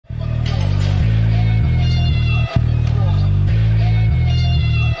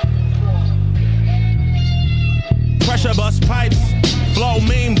pipes. Flow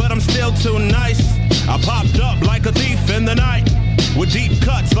mean, but I'm still too nice. I popped up like a thief in the night with deep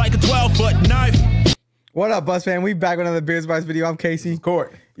cuts like a 12-foot knife. What up, Bus fan? We back with another Beers Bites video. I'm Casey.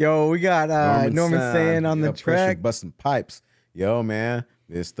 Court. Yo, we got Norman Sann on the track. Busting pipes. Yo, man.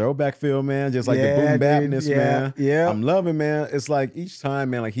 This throwback feel, man. Just like the boom bapness, man. Yeah. I'm loving, man. It's like each time,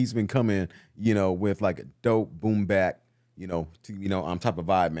 man, like he's been coming, you know, with like a dope boom back, on top of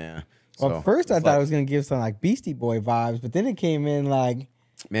vibe, man. Well, at first I thought it was gonna give some like Beastie Boy vibes, but then it came in like,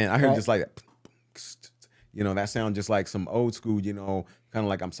 man, I heard just like, that sound just like some old school, kind of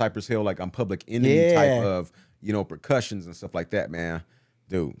like I'm Cypress Hill, like I'm Public Enemy type of, percussions and stuff like that, man.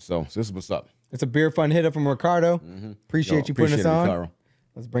 Dude, so this is what's up. It's a beer fun hitter from Ricardo. Appreciate you putting us on. Ricardo.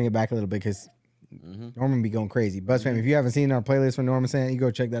 Let's bring it back a little bit because Norman be going crazy. Buzz fam, if you haven't seen our playlist for Norman Sann, you go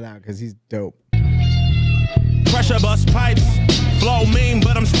check that out because he's dope. Pressure bust pipes, flow mean,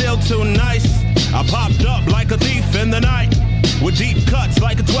 but I'm still too nice. I popped up like a thief in the night with deep cuts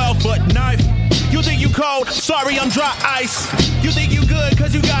like a 12-foot knife. You think you cold? Sorry, I'm dry ice. You think you good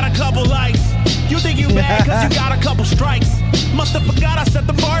cause you got a couple likes. You think you bad cause you got a couple strikes. Must have forgot I set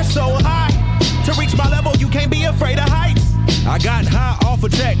the bar so high. To reach my level, you can't be afraid of heights. I got high off a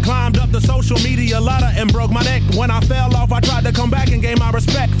check, climbed up the social media ladder and broke my neck. When I fell off, I tried to come back and gain my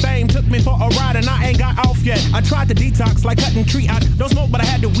respect. Fame took me for a ride and I ain't got off yet. I tried to detox like cutting tree out. Don't smoke, but I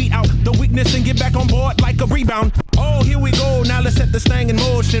had to weed out the weakness and get back on board like a rebound. Oh, here we go, now let's set this thing in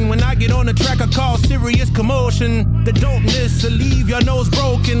motion. When I get on the track, I call serious commotion. The dopeness will leave your nose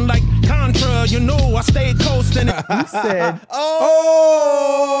broken like Contra, I stayed coasting. He said,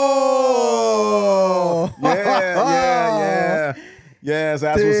 Yeah. Yes,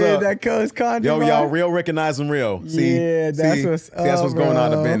 that's what's up. That Coast Contra. Yo, y'all real recognizing real. See, that's what's going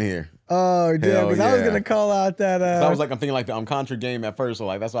on up in here. Oh, damn, because I was going to call out that. So I was like, I'm thinking like the Contra game at first, so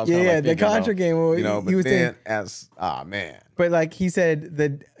like that's what I was kind of like the Contra game. Well, but he was then saying, man. But like he said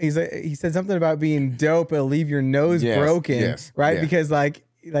that he said something about being dope, it'll leave your nose broken, right? Yeah. Because like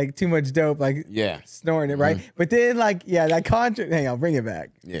too much dope, snoring it, right? But then that Contra, hang on, bring it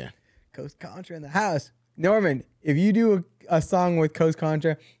back. Yeah. Coast Contra in the house. Norman, if you do a song with Coast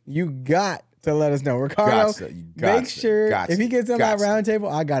Contra, you got to let us know. Ricardo, make sure if he gets on that round table,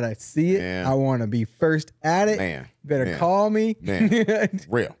 I got to see it. Man. I want to be first at it. Man. Better call me. Man.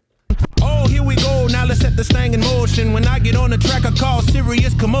 Real. Oh, here we go, now let's set this thing in motion. When I get on the track, I call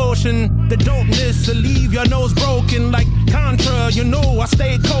serious commotion. The dopeness will leave your nose broken like Contra, I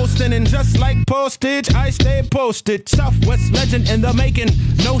stayed coasting. And just like postage, I stay posted. Southwest legend in the making.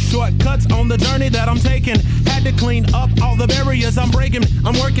 No shortcuts on the journey that I'm taking. Had to clean up all the barriers I'm breaking.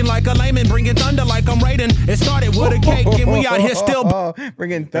 I'm working like a layman, bringing thunder like I'm raiding. It started with a cake and we out here still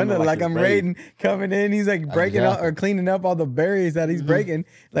bringing thunder like I'm raiding. Coming in, he's like breaking up or cleaning up all the barriers that he's breaking.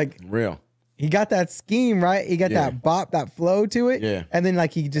 Like real. He got that scheme, right? He got that bop, that flow to it. Yeah. And then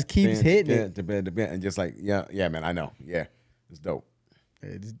like he just keeps hitting it. And just like, yeah, man, I know. Yeah. It's dope.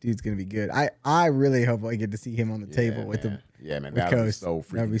 Yeah, this dude's gonna be good. I really hope I get to see him on the table with him. Yeah, man. With That'd be so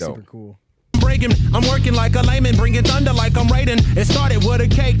freaking That'd be dope. super cool. I'm working like a layman, bringing thunder like I'm raiding. It started with a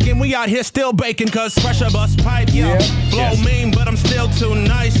cake and we out here still baking. Cause pressure bust pipe, flow mean, but I'm still too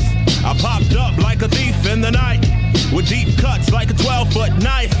nice. I popped up like a thief in the night with deep cuts like a 12-foot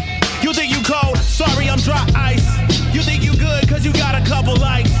knife. You think you cold? Sorry, I'm dry ice. You think you good cause you got a couple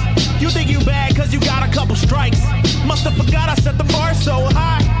likes. You think you bad cause you got a couple strikes. Must have forgot I set the bar so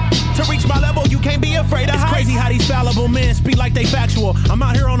high. To reach my level, you can't be afraid of heights. It's crazy how these fallible men speak like they factual. I'm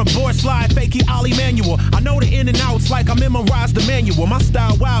out here on a board slide, fakey Ollie manual. I know the in and outs like I memorized the manual. My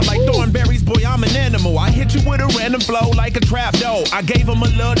style wild like thornberries, boy, I'm an animal. I hit you with a random flow like a trap dough. I gave them a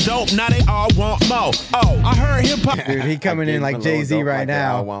little dope, now they all want more. Oh, I heard hip hop. Dude, he coming in like Jay-Z right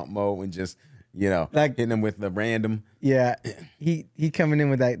now. I want more and just, like hitting them with the random. Yeah, he coming in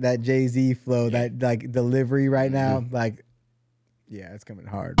with that Jay-Z flow, that like delivery right now, like. Yeah, it's coming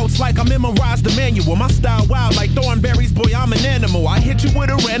hard. It's like I memorized the manual. My style wild like thornberries, boy, I'm an animal. I hit you with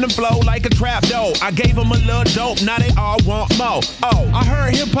a random flow like a trap dough. I gave them a little dope, now they all want more. Oh, I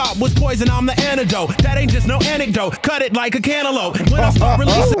heard hip hop was poison, I'm the antidote. That ain't just no anecdote. Cut it like a cantaloupe. When I start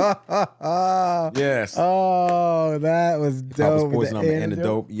releasing. Yes. Oh, that was dope. Hip hop was poison, I'm the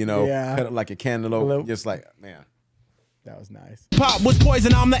antidote. Cut it like a cantaloupe. Just like, man. That was nice. Pop was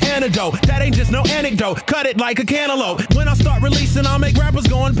poison, I'm the antidote. That ain't just no anecdote. Cut it like a cantaloupe. When I start releasing, I'll make rappers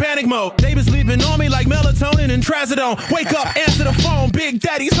go in panic mode. They been sleeping on me like melatonin and trazodone. Wake up, answer the phone. Big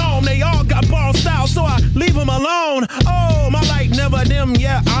Daddy's home. They all got ball style, so I leave them alone. Oh, my light never dim.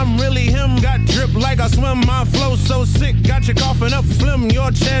 Yeah, I'm really him. Got drip like I swim. My flow so sick. Got you coughing up phlegm.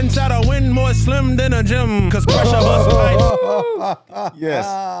 Your chance at a win more slim than a gym. Cause pressure bust pipe.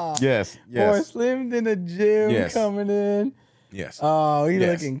 Yes. More slim than a gym coming in. Yes. Oh, he's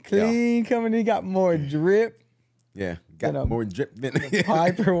looking clean coming in. He got more drip. Yeah, got more drip than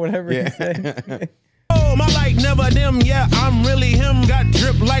pipe or whatever he said. Oh, my light never dim, yeah, I'm really him. Got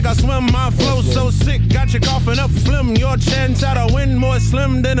drip like I swim, my flow so sick. Got you coughing up phlegm. Your chance at a win more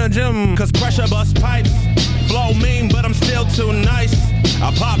slim than a gym. Cause pressure bust pipes, flow mean, but I'm still too nice.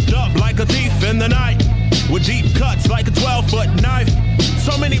 I popped up like a thief in the night, with deep cuts like a 12-foot knife.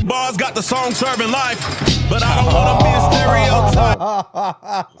 So many bars got the song serving life, but I don't wanna be a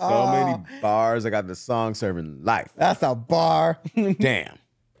stereotype. So many bars, I got the song serving life. That's a bar. Damn.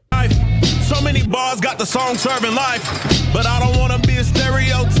 So many bars got the song serving life, but I don't wanna be a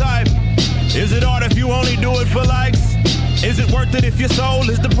stereotype. Is it art if you only do it for likes? Is it worth it if your soul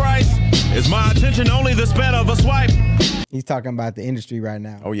is the price? Is my attention only the span of a swipe? He's talking about the industry right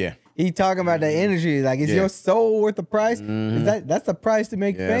now. Oh yeah. He's talking about the industry. Like, is your soul worth the price? Is that's the price to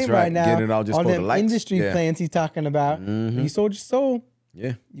make fame right now. Getting it all just on for them the likes. industry plans he's talking about. You sold your soul.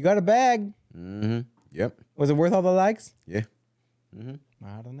 Yeah. You got a bag. Yep. Was it worth all the likes? Yeah.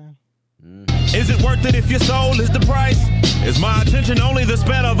 I don't know. Is it worth it if your soul is the price? Is my attention only the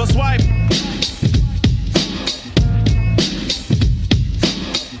span of a swipe?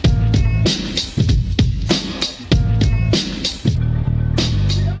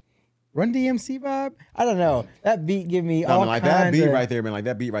 Run DMC vibe? I don't know. That beat give me all like kinds that beat of... right there, man. Like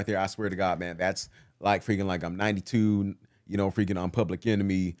that beat right there, I swear to God, man. That's like freaking like I'm 92, you know, freaking on Public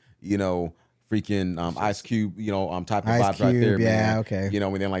Enemy, you know, freaking Ice Cube, you know, type of vibes right there, man. Yeah, okay. You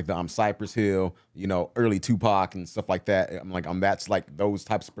know, and then like the Cypress Hill, you know, early Tupac and stuff like that. I'm like, that's like those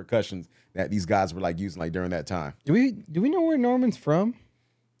types of percussions that these guys were like using like during that time. Do we know where Norman's from?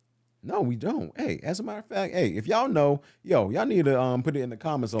 No, we don't. Hey, as a matter of fact, hey, if y'all know, y'all need to put it in the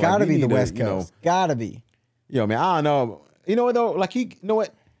comments. Gotta be the West Coast. Gotta be. Man, I don't know. You know what though? Like you know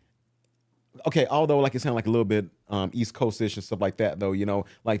what? Okay, although like it sounds like a little bit East Coast-ish and stuff like that, though, you know,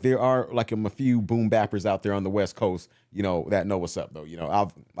 like there are like a few boom bappers out there on the West Coast, you know, that know what's up though. You know,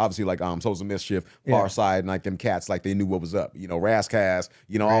 obviously like Souls of Mischief, Far Side, and like them cats, like they knew what was up. You know, Razzcast,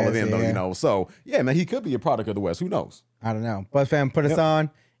 you know, all of them though, you know. So yeah, man, he could be a product of the West. Who knows? I don't know. Buzz fam, put us on.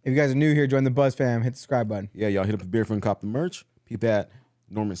 If you guys are new here, join the Buzz fam. Hit the subscribe button. Yeah, y'all hit up the beer friend, cop the merch. Peep that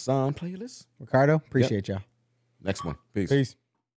Norman Sann playlist. Ricardo, appreciate y'all. Next one. Peace. Peace.